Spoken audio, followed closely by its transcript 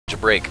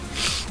break.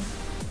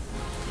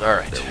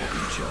 Alright.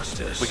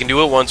 We can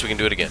do it once, we can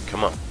do it again.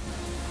 Come on.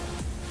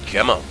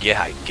 Come on, get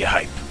hype, get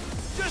hype.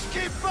 Just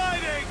keep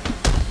fighting!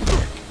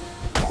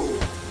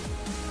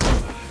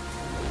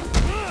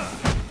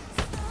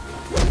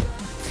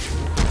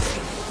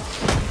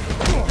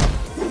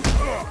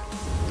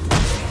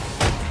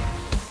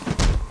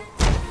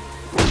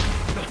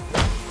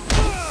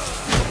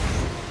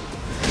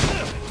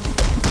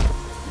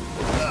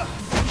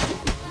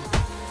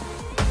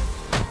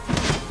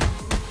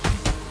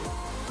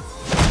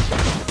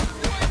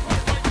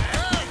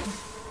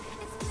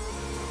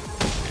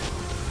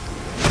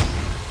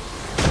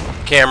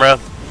 Camera.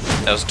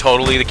 That was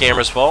totally the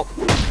camera's fault.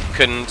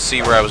 Couldn't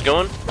see where I was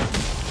going.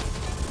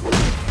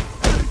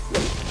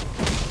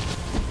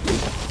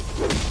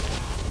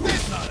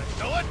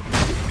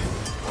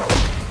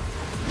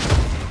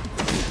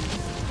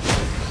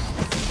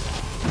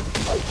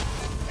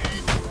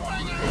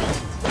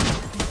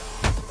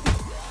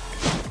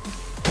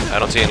 I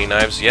don't see any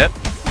knives yet.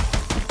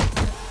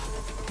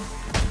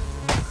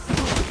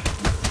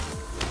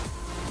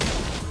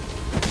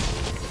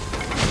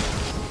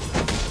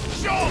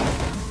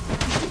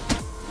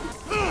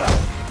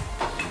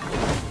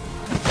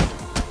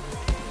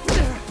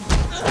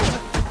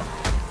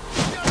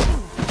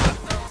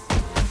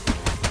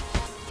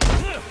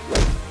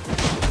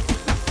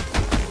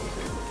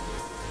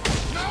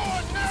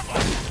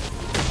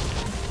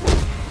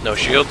 No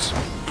shields.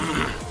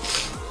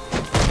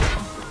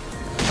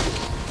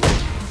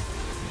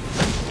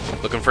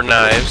 Looking for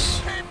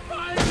knives.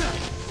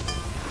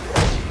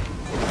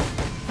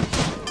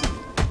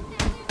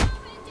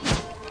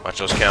 Watch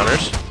those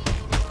counters.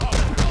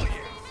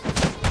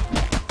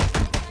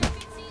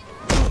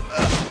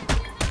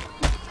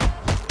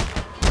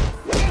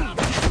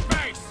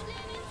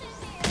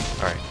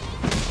 Alright.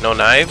 No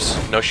knives,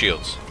 no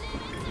shields.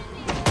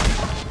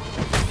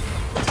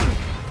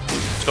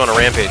 Let's go on a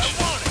rampage.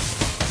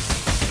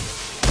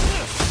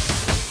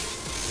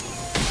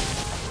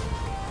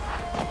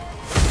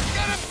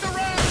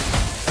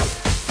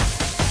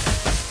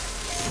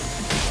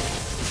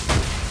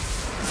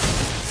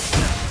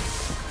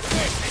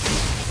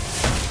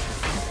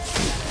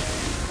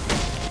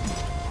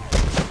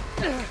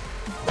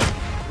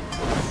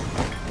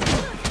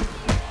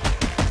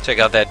 Check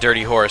out that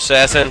dirty whore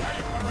assassin.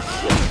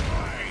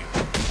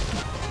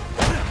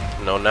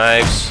 No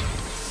knives.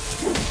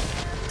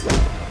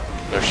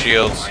 No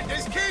shields.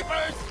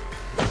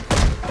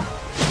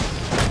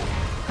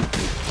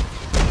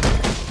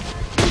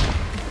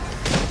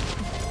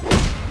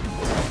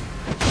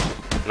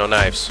 No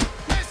knives.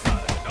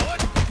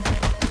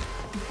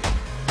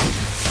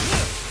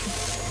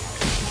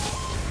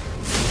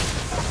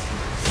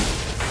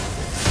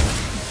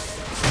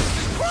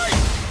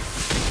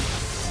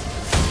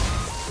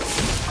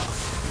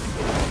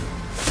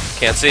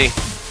 Can't see.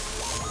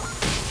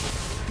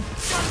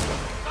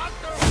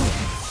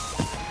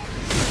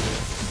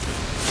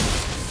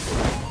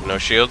 No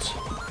shields.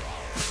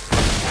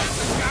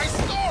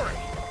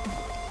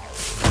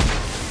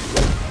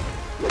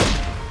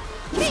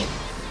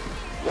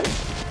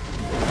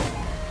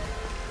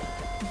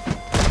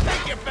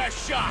 Take your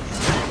best shot.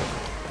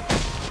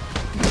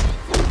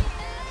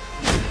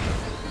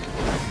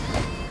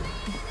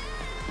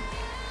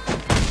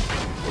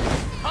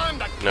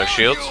 No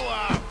shields.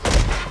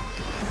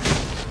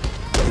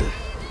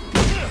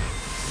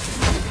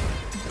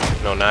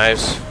 No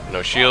knives,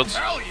 no shields.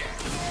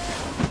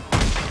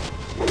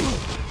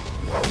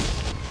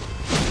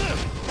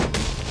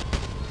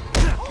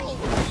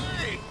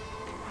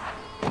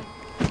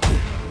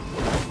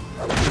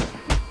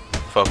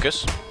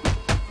 Focus.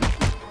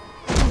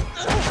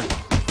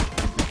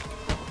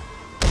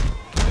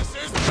 This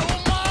is too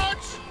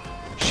much.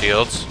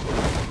 Shields.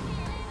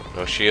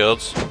 No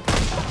shields.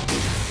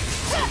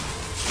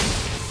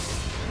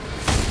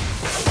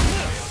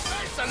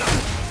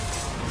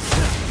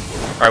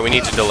 Alright, we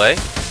need to delay.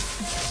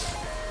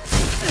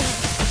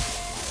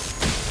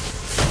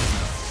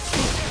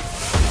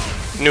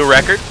 New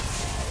record.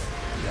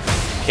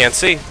 Can't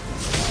see.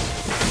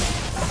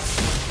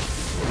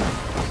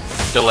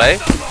 Delay.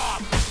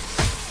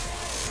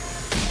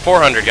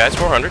 400, guys,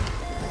 400.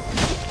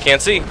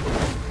 Can't see.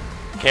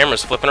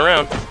 Camera's flipping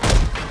around.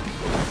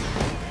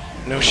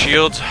 No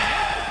shields.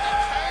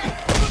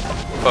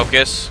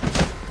 Focus.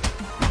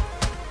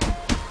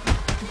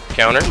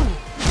 Counter.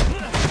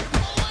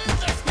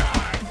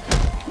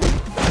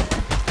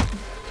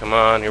 Come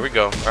on, here we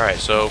go. Alright,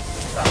 so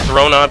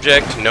thrown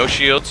object, no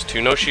shields,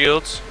 two no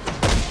shields.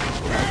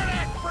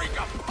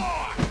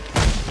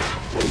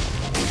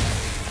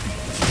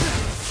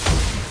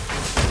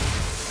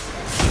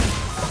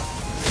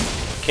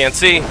 Can't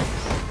see.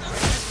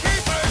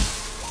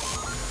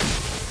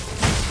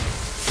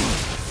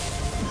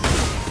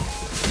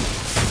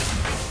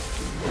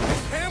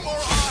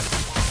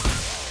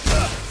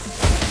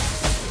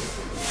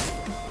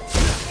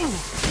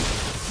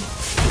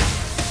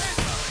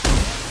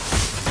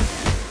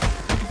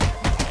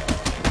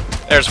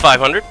 There's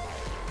 500.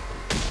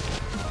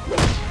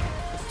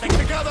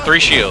 3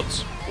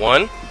 shields.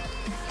 1,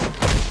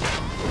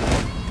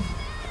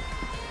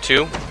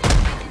 2,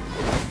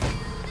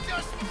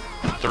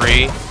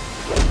 3.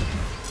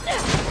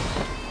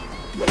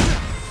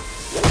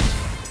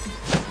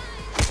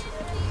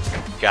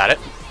 Got it.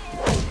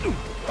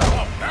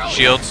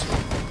 Shields.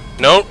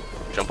 Nope.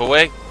 Jump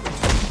away.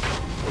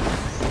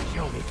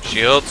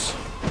 Shields.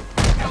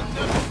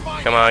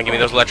 Come on, give me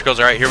those electricals.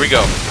 Alright, here we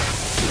go.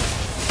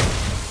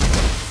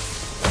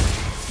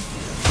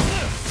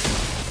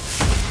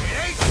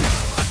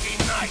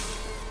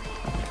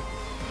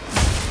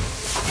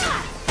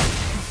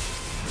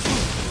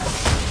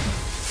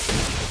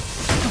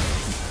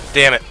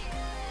 Damn it.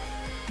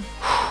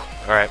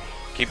 Alright,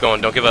 keep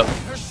going, don't give up.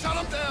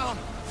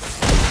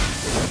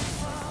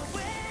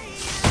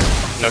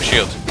 No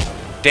shields.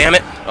 Damn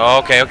it. Oh,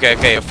 okay, okay,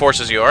 okay. It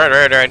forces you. Alright,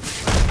 alright, alright.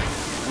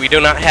 We do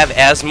not have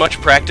as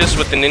much practice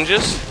with the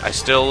ninjas. I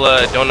still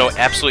don't know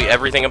absolutely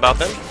everything about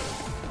them.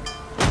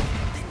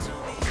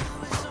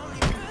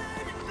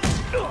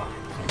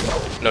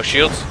 No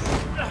shields.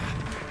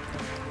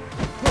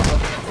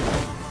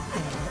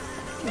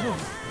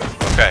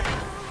 Okay.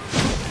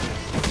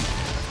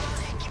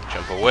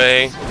 Jump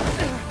away.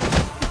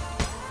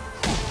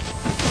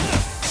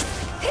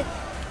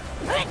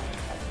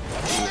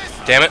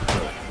 Damn it.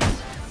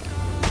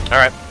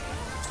 Alright.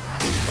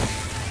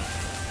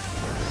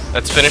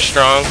 Let's finish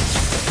strong.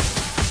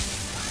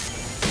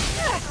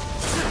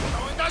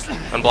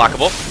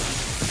 Unblockable.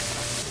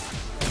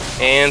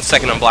 And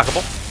second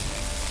unblockable.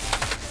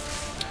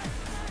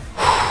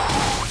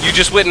 You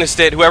just witnessed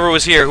it. Whoever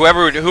was here,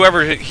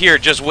 whoever here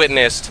just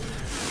witnessed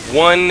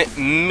 1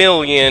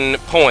 million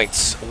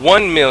points.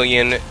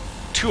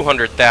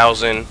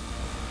 1,200,000.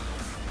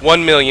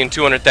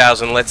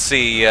 1,200,000. Let's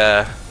see.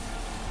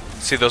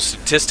 See those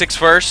statistics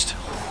first.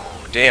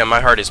 Damn,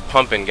 my heart is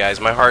pumping, guys.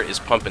 My heart is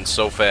pumping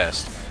so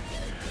fast.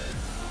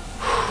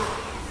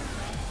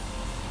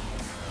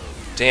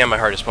 Damn, my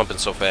heart is pumping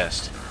so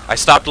fast. I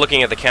stopped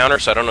looking at the counter,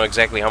 so I don't know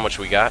exactly how much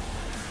we got.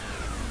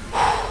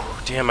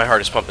 Damn, my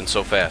heart is pumping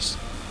so fast.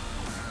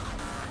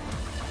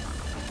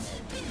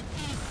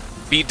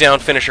 Beatdown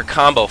finisher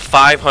combo,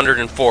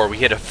 504. We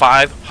hit a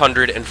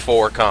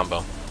 504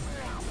 combo.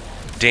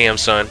 Damn,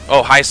 son.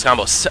 Oh, highest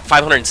combo,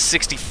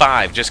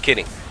 565. Just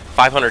kidding.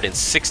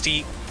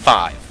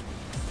 565.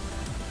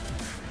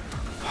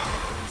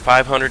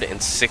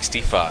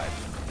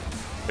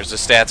 565. There's the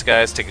stats,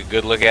 guys. Take a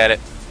good look at it.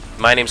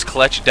 My name's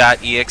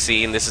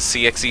ClutchDOTexe, and this is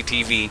CXE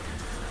TV.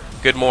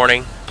 Good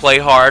morning. Play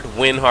hard,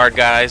 win hard,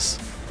 guys.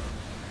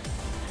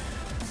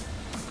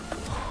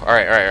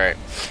 Alright, alright, alright.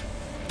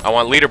 I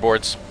want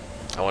leaderboards.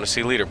 I want to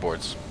see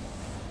leaderboards.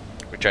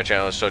 Recharge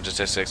challenge, show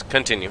statistics.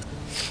 Continue.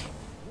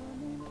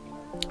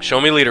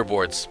 Show me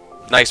leaderboards.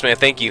 Nice, man.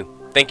 Thank you.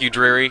 Thank you,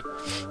 Dreary.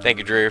 Thank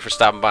you, Dreary, for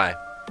stopping by.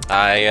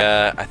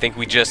 I think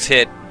we just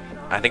hit.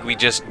 I think we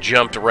just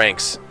jumped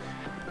ranks.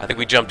 I think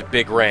we jumped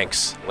big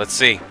ranks. Let's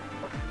see.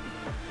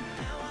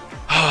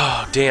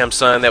 Oh, damn,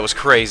 son, that was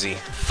crazy.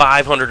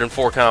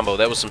 504 combo.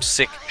 That was some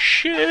sick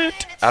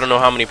shit. I don't know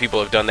how many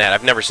people have done that.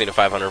 I've never seen a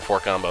 504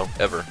 combo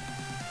ever.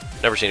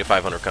 Never seen a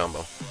 500 combo.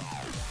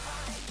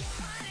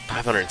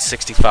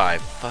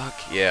 565. Fuck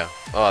yeah.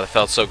 Oh, that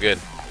felt so good.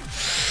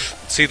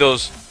 See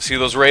those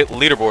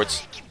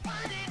leaderboards.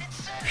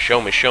 Show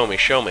me, show me,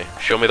 show me.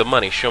 Show me the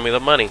money, show me the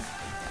money.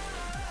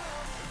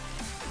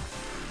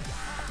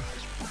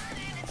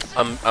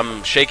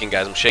 I'm shaking,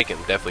 guys. I'm shaking.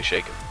 Definitely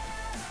shaking.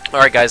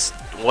 Alright, guys.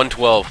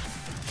 112.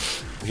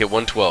 We hit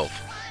 112.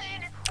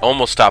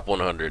 Almost top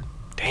 100.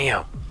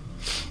 Damn.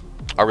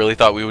 I really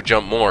thought we would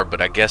jump more,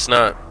 but I guess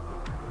not.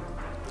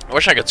 I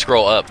wish I could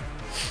scroll up.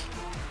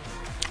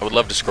 I would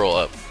love to scroll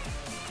up.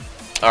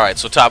 Alright,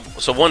 so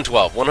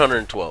 112.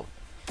 112.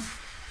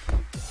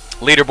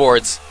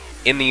 Leaderboards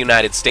in the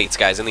United States,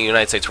 guys. In the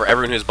United States, for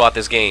everyone who's bought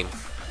this game.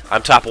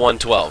 I'm top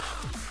 112.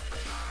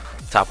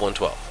 Top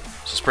 112.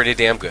 So it's pretty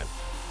damn good.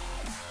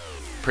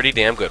 Pretty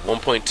damn good.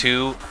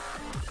 1.2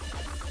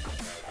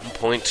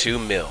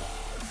 mil.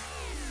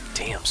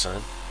 Damn,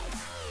 son.